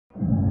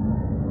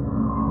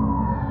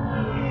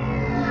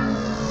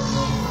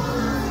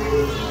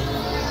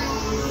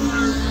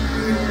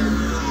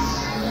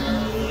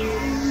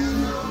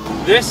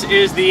This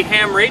is the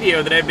ham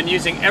radio that I've been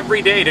using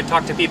every day to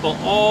talk to people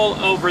all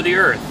over the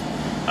Earth.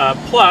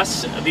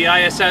 Plus, the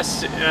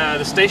ISS,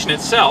 the station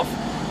itself,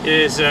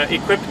 is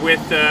equipped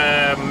with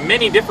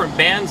many different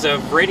bands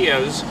of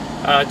radios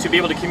to be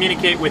able to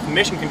communicate with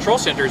mission control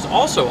centers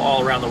also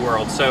all around the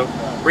world. So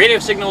radio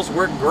signals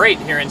work great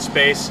here in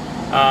space.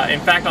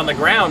 In fact, on the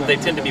ground they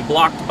tend to be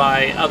blocked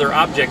by other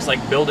objects like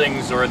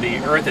buildings or the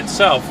Earth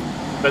itself,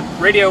 but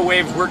radio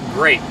waves work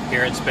great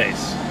here in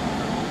space.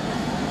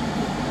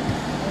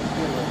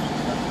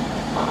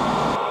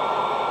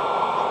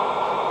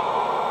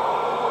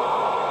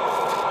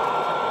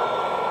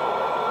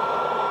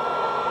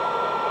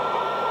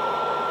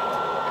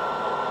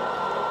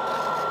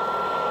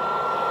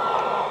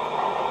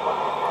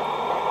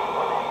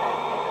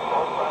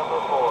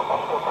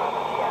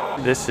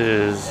 This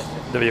is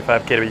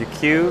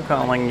W5KWQ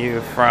calling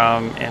you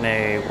from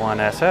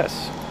NA1SS.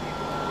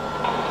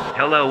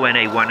 Hello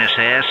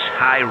NA1SS,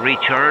 hi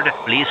Richard,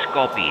 please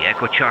copy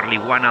Echo Charlie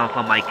 1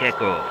 Alpha Mike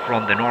Echo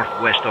from the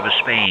northwest of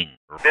Spain.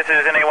 This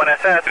is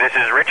NA1SS, this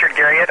is Richard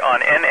Garriot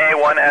on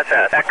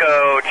NA1SS.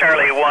 Echo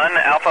Charlie 1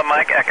 Alpha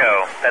Mike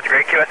Echo. That's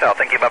great QSL,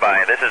 thank you,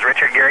 bye-bye. This is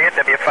Richard Garriot,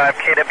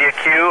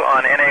 W5KWQ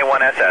on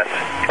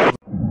NA1SS.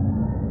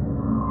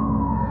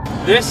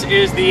 This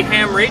is the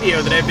ham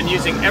radio that I've been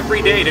using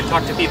every day to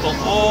talk to people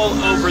all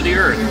over the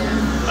Earth.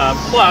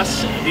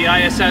 Plus, the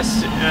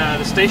ISS,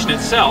 the station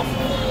itself,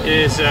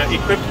 is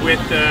equipped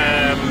with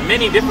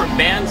many different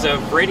bands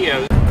of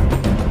radios.